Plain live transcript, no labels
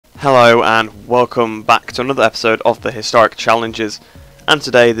Hello and welcome back to another episode of the Historic Challenges, and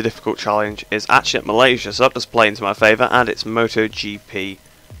today the difficult challenge is actually at Malaysia, so that does play into my favour, and it's MotoGP.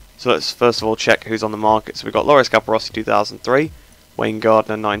 So let's first of all check who's on the market. So we've got Loris Capirossi 2003, Wayne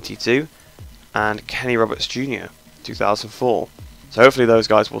Gardner 92, and Kenny Roberts Jr. 2004. So hopefully those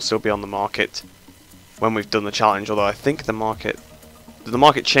guys will still be on the market when we've done the challenge, although I think the market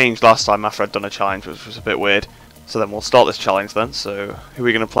changed last time after I'd done a challenge, which was a bit weird. So then we'll start this challenge then. So who are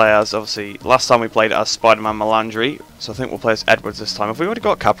we going to play as? Obviously, last time we played as Spider-Man Melandri, so I think we'll play as Edwards this time. Have we already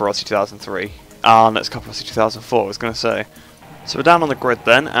got Capirossi 2003? No, it's Capirossi 2004, I was going to say. So we're down on the grid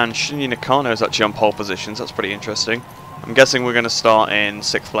then, and Shinya Nakano is actually on pole position, so that's pretty interesting. I'm guessing we're going to start in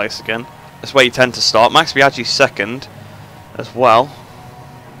 6th place again. That's where you tend to start. Max Biaggi's 2nd as well.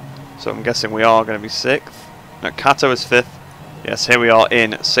 So I'm guessing we are going to be 6th. No, Kato is 5th. Yes, here we are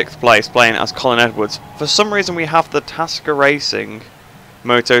in 6th place, playing as Colin Edwards. For some reason we have the Tasker Racing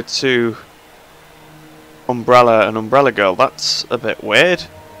Moto 2 Umbrella and Umbrella Girl. That's a bit weird.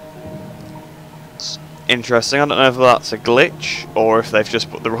 It's interesting. I don't know if that's a glitch or if they've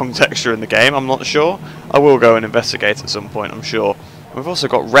just put the wrong texture in the game. I'm not sure. I will go and investigate at some point, I'm sure. We've also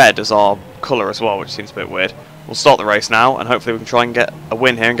got red as our colour as well, which seems a bit weird. We'll start the race now, and hopefully we can try and get a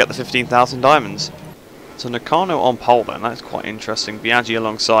win here and get the 15,000 diamonds. So Nakano on pole then, that's quite interesting. Biaggi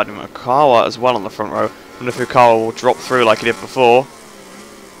alongside him, Okawa as well on the front row. I wonder if Okawa will drop through like he did before.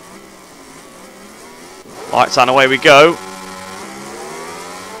 Lights on, away we go. We've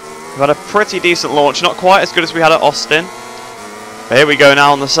had a pretty decent launch, not quite as good as we had at Austin. But here we go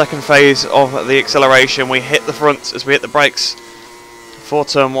now on the second phase of the acceleration. We hit the front as we hit the brakes for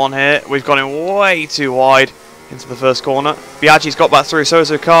turn 1 here. We've gone in way too wide into the first corner. Biaggi's got back through, so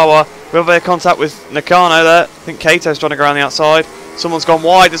is Okawa. We have a contact with Nakano there. I think Kato's trying to go around the outside. Someone's gone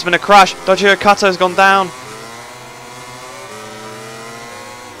wide, there's been a crash. Dojiro Kato's gone down.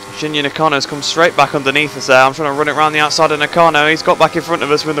 Shinya Nakano's come straight back underneath us there. I'm trying to run it around the outside of Nakano. He's got back in front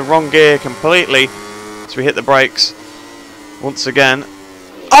of us with the wrong gear completely. So we hit the brakes once again.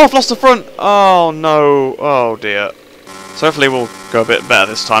 Oh, I've lost the front. Oh no, oh dear. So hopefully we'll go a bit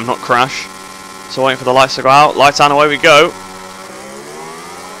better this time, not crash. So waiting for the lights to go out. Lights on, away we go.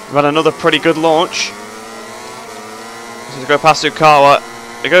 We've had another pretty good launch. So to go past Okawa,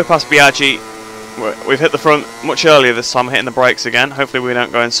 they go past Biaggi. We've hit the front much earlier this time, hitting the brakes again. Hopefully we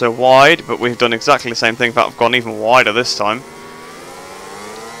don't go in so wide, but we've done exactly the same thing. In fact, we've gone even wider this time.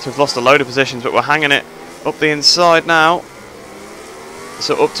 So we've lost a load of positions, but we're hanging it up the inside now.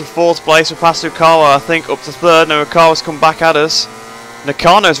 So up to 4th place, we're past Okawa, I think up to 3rd. No, Okawa's come back at us.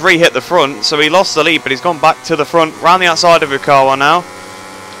 Nakano's re-hit the front, so he lost the lead, but he's gone back to the front, round the outside of Okawa now.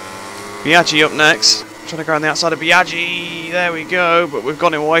 Biaggi up next. Trying to go around the outside of Biaggi. There we go, but we've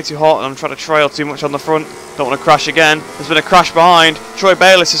gone in way too hot, and I'm trying to trail too much on the front. Don't want to crash again. There's been a crash behind. Troy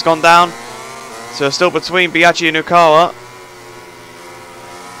Bayliss has gone down. So still between Biaggi and Okawa.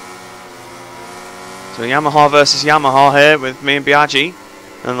 So Yamaha versus Yamaha here with me and Biaggi,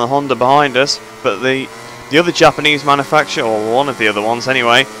 and the Honda behind us. But the other Japanese manufacturer, or one of the other ones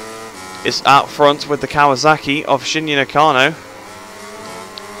anyway, is out front with the Kawasaki of Shinya Nakano.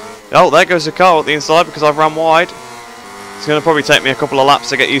 Oh, there goes the car at the inside because I've ran wide. It's going to probably take me a couple of laps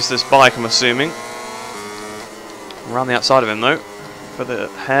to get used to this bike, I'm assuming. Around the outside of him though, for the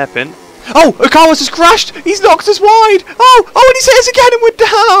hairpin. Oh, Okawa's just crashed! He's knocked us wide! Oh, and he's hit us again and we're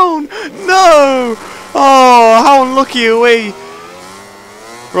down! No! Oh, how unlucky are we?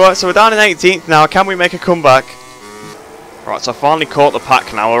 Right, so we're down in 18th now. Can we make a comeback? Right, so I finally caught the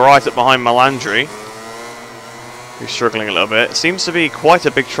pack now. We're right up behind Melandri, who's struggling a little bit. It seems to be quite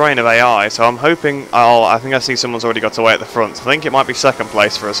a big train of AI, so I'm hoping... Oh, I think I see someone's already got away at the front. I think it might be 2nd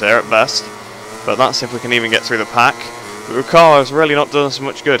place for us here at best, but that's if we can even get through the pack. But Rukawa's really not done us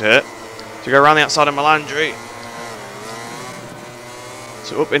much good here. So we go around the outside of Melandri.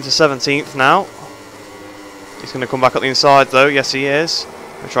 So up into 17th now. He's going to come back up the inside though. Yes, he is.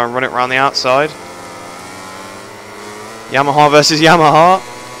 We'll try and run it around the outside. Yamaha versus Yamaha.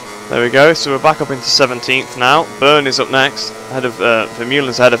 There we go. So we're back up into 17th now. Byrne is up next. Ahead of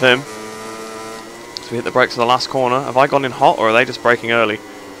Vermeulen's ahead of him. So we hit the brakes for the last corner. Have I gone in hot or are they just braking early? I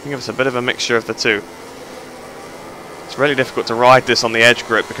think it's a bit of a mixture of the two. It's really difficult to ride this on the edge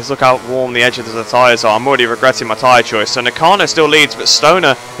grip because look how warm the edges of the tyres are. I'm already regretting my tyre choice. So Nakano still leads, but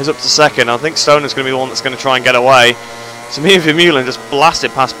Stoner is up to 2nd. I think Stoner's going to be the one that's going to try and get away. So me and Vermeulen just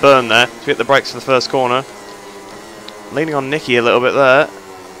blasted past Byrne there. So we hit the brakes for the first corner. Leaning on Nicky a little bit there.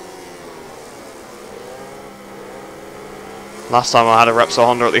 Last time I had a Repsol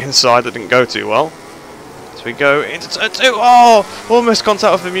Honda at the inside that didn't go too well. So we go into turn 2. Oh! Almost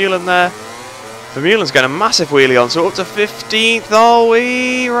contact with Vermeulen there. Vermeulen's getting a massive wheelie on, so up to 15th. Are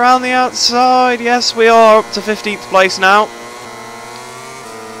we around the outside? Yes, we are up to 15th place now.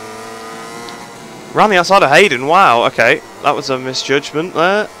 Around the outside of Hayden. Wow, okay. That was a misjudgment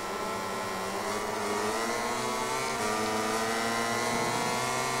there.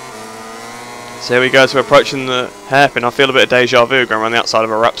 So here we go, so we're approaching the hairpin. I feel a bit of deja vu going around the outside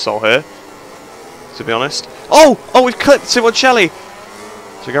of a Repsol here, to be honest. Oh, we've clipped Simoncelli.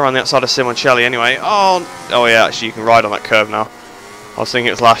 So we go around the outside of Simoncelli anyway. Oh yeah, actually you can ride on that curb now. I was thinking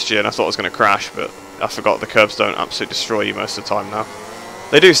it was last year and I thought I was going to crash, but I forgot the curbs don't absolutely destroy you most of the time now.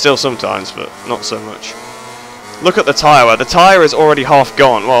 They do still sometimes, but not so much. Look at the tyre wear. The tyre is already half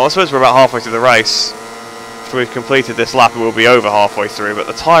gone. Well, I suppose we're about halfway through the race. After we've completed this lap, it will be over halfway through, but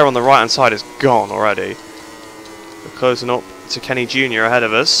the tyre on the right-hand side is gone already. We're closing up to Kenny Jr. ahead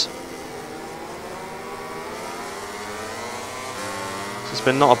of us. So it's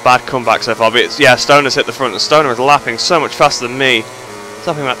been not a bad comeback so far, but yeah, Stoner's hit the front, and Stoner is lapping so much faster than me. He's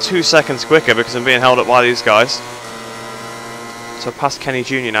lapping about 2 seconds quicker because I'm being held up by these guys. So past Kenny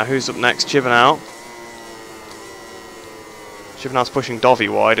Jr. now. Who's up next? Gibernau. Gibernau's pushing Dovey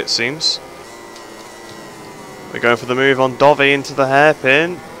wide, it seems. We're going for the move on Dovey into the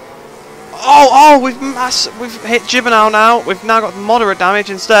hairpin. We've hit Gibernau now. We've now got moderate damage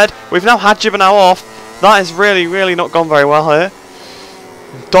instead. We've now had Gibernau off. That has really not gone very well here.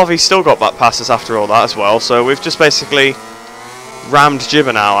 Dovey still got back past us after all that as well. So we've just basically rammed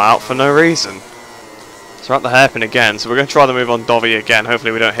Gibernau out for no reason. So we're at the hairpin again. So we're going to try the move on Dovey again.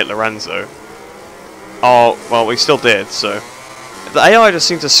 Hopefully we don't hit Lorenzo. Oh, well, we still did, so. The AI just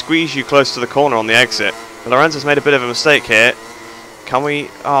seemed to squeeze you close to the corner on the exit. But Lorenzo's made a bit of a mistake here. Can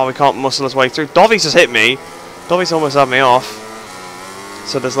we? Oh, we can't muscle his way through. Dovey's just hit me. Dovey's almost had me off.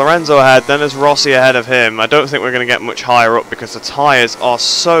 So there's Lorenzo ahead, then there's Rossi ahead of him. I don't think we're going to get much higher up because the tyres are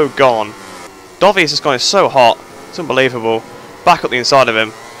so gone. Dovey's just gone so hot. It's unbelievable. Back up the inside of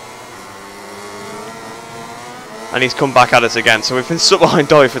him. And he's come back at us again. So we've been stuck behind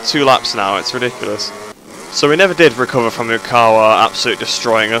Dovey for 2 laps now. It's ridiculous. So we never did recover from Ukawa absolutely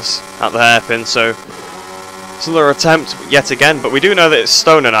destroying us at the hairpin. So it's another attempt yet again. But we do know that it's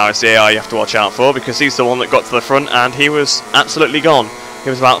Stoner now is the AI you have to watch out for, because he's the one that got to the front and he was absolutely gone. He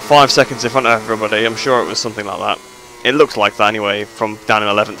was about 5 seconds in front of everybody. I'm sure it was something like that. It looked like that anyway from down in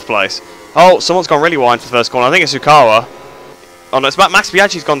 11th place. Oh, someone's gone really wide for the first corner. I think it's Ukawa. Oh no, it's Max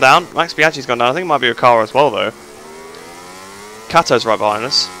Biaggi's gone down. Max Biaggi's gone down. I think it might be Ukawa as well though. Kato's right behind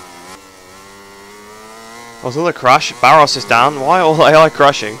us. Oh, there's another crash. Barros is down. Why all AI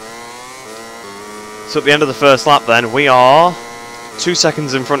crashing? So at the end of the first lap then, we are 2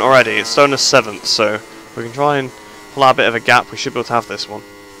 seconds in front already. It's Stoner's 7th, so we can try and pull out a bit of a gap. We should be able to have this one.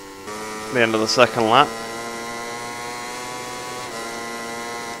 The end of the second lap.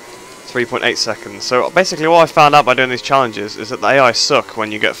 3.8 seconds. So basically what I found out by doing these challenges is that the AI suck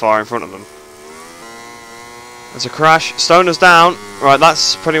when you get far in front of them. There's a crash. Stoner's down. Right,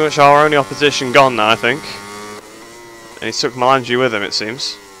 that's pretty much our only opposition gone now, I think. And he took Melandri with him, it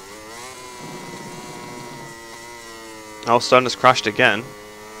seems. Oh, Stoner's crashed again.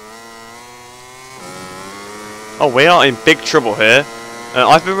 Oh, we are in big trouble here.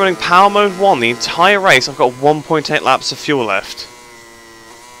 I've been running Power Mode 1 the entire race. I've got 1.8 laps of fuel left.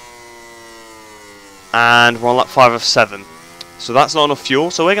 And we're on lap 5 of 7. So that's not enough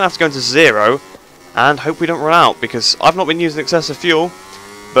fuel. So we're going to have to go into 0 and hope we don't run out, because I've not been using excessive fuel.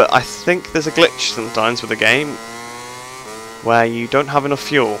 But I think there's a glitch sometimes with the game where you don't have enough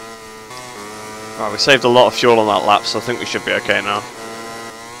fuel. Right, we saved a lot of fuel on that lap, so I think we should be okay now.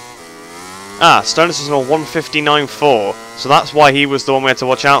 Ah, Stoner's is on 1:59.4, so that's why he was the one we had to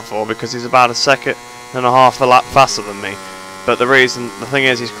watch out for, because he's about 1.5 seconds a lap faster than me. But the thing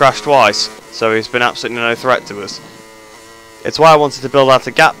is, he's crashed twice, so he's been absolutely no threat to us. It's why I wanted to build out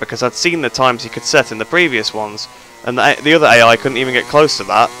a gap, because I'd seen the times he could set in the previous ones, and the other AI couldn't even get close to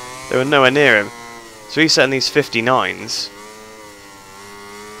that. They were nowhere near him. So he's setting these 59s.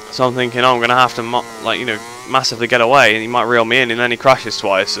 So I'm thinking, oh, I'm going to have to, massively get away, and he might reel me in, and then he crashes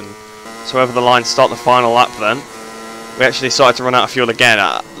twice. And so over the line, start the final lap then. We actually started to run out of fuel again.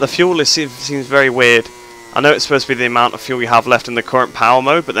 The fuel seems very weird. I know it's supposed to be the amount of fuel you have left in the current power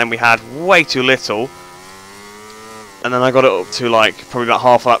mode, but then we had way too little. And then I got it up to probably about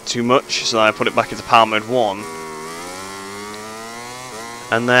half a lap too much, so I put it back into power mode 1.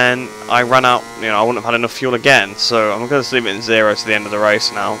 And then I ran out, I wouldn't have had enough fuel again, so I'm going to just leave it in 0 to the end of the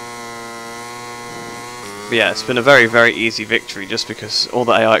race now. But yeah, it's been a very easy victory, just because all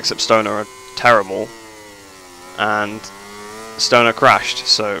the AI except Stoner are terrible. And Stoner crashed,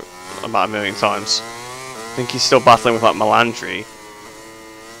 so about 1 million times. I think he's still battling with Melandri.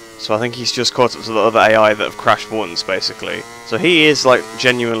 So I think he's just caught up to the other AI that have crashed once, basically. So he is like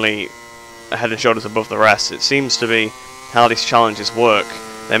genuinely a head and shoulders above the rest. It seems to be how these challenges work.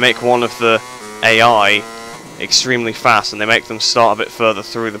 They make one of the AI extremely fast, and they make them start a bit further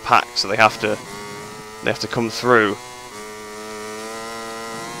through the pack, so they have to come through.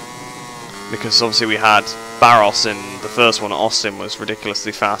 Because obviously we had Barros in the first one. Austin was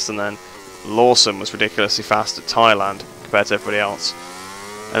ridiculously fast, and then Lawson was ridiculously fast at Thailand compared to everybody else.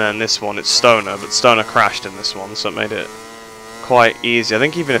 And then this one, it's Stoner, but Stoner crashed in this one, so it made it quite easy. I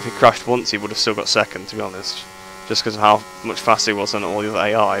think even if he crashed once, he would have still got second, to be honest, just because of how much faster he was than all the other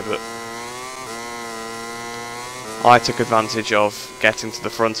AI. But I took advantage of getting to the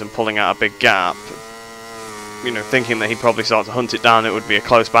front and pulling out a big gap, you know, thinking that he'd probably start to hunt it down, it would be a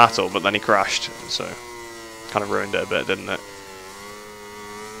close battle, but then he crashed, so kind of ruined it a bit, didn't it?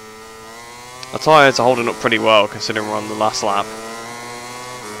 Our tyres are holding up pretty well considering we're on the last lap,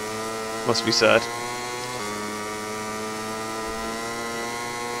 must be said.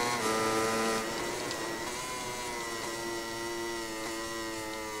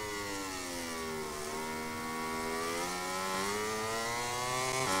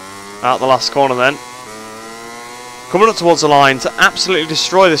 Out the last corner then. Coming up towards the line to absolutely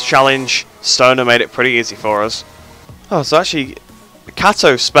destroy this challenge. Stoner made it pretty easy for us. Oh, so actually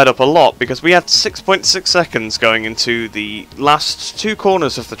Kato sped up a lot, because we had 6.6 seconds going into the last two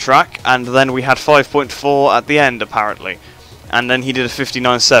corners of the track, and then we had 5.4 at the end apparently. And then he did a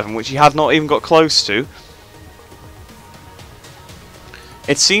 59.7, which he had not even got close to.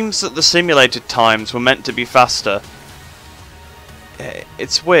 It seems that the simulated times were meant to be faster.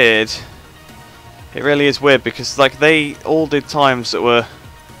 It's weird. It really is weird, because like they all did times that were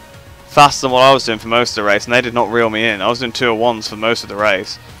faster than what I was doing for most of the race, and they did not reel me in. I was doing 2:01s for most of the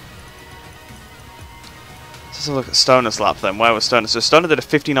race. Let's have a look at Stoner's lap then. Where was Stoner? So Stoner did a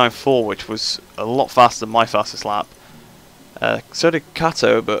 59.4, which was a lot faster than my fastest lap. So did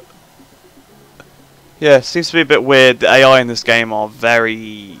Kato, but yeah, it seems to be a bit weird. The AI in this game are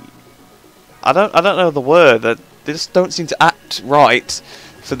very, I don't know the word. They just don't seem to act right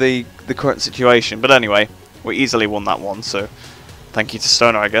for the current situation. But anyway, we easily won that one, so thank you to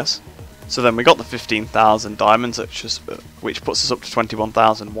Stoner, I guess. So then we got the 15,000 diamonds, which puts us up to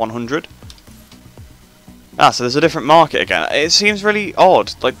 21,100. So there's a different market again. It seems really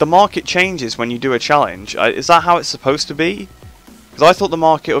odd. Like, the market changes when you do a challenge. Is that how it's supposed to be? Because I thought the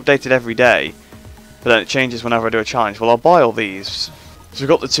market updated every day, but then it changes whenever I do a challenge. Well, I'll buy all these. So we've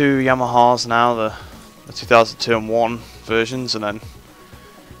got the two Yamahas now, the 2002 and 1 versions, and then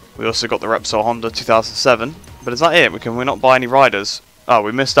we also got the Repsol Honda 2007. But is that it? Can we not buy any riders? Oh,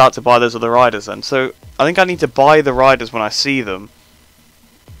 we missed out to buy those other riders then. So I think I need to buy the riders when I see them,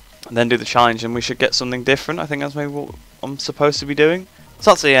 and then do the challenge, and we should get something different. I think that's maybe what I'm supposed to be doing.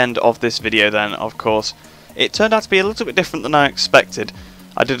 So that's the end of this video then, of course. It turned out to be a little bit different than I expected.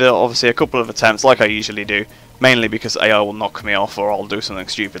 I did obviously a couple of attempts, like I usually do, mainly because AI will knock me off, or I'll do something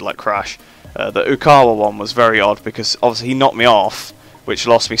stupid like crash. The Ukawa one was very odd, because obviously he knocked me off, which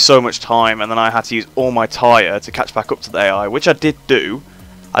lost me so much time, and then I had to use all my tyre to catch back up to the AI, which I did do.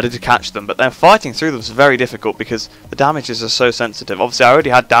 I did to catch them, but then fighting through them was very difficult because the damages are so sensitive. Obviously I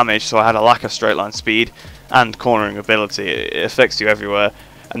already had damage, so I had a lack of straight line speed and cornering ability. It affects you everywhere,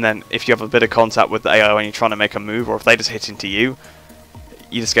 and then if you have a bit of contact with the AI when you're trying to make a move, or if they just hit into you,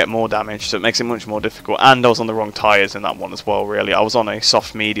 you just get more damage, so it makes it much more difficult. And I was on the wrong tyres in that one as well, really. I was on a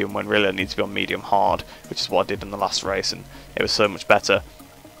soft medium when really I need to be on medium hard, which is what I did in the last race, and it was so much better.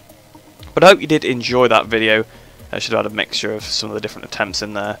 But I hope you did enjoy that video. I should have had a mixture of some of the different attempts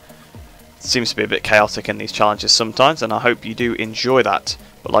in there. It seems to be a bit chaotic in these challenges sometimes, and I hope you do enjoy that.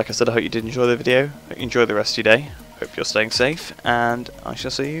 But like I said, I hope you did enjoy the video. Enjoy the rest of your day. Hope you're staying safe, and I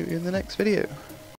shall see you in the next video.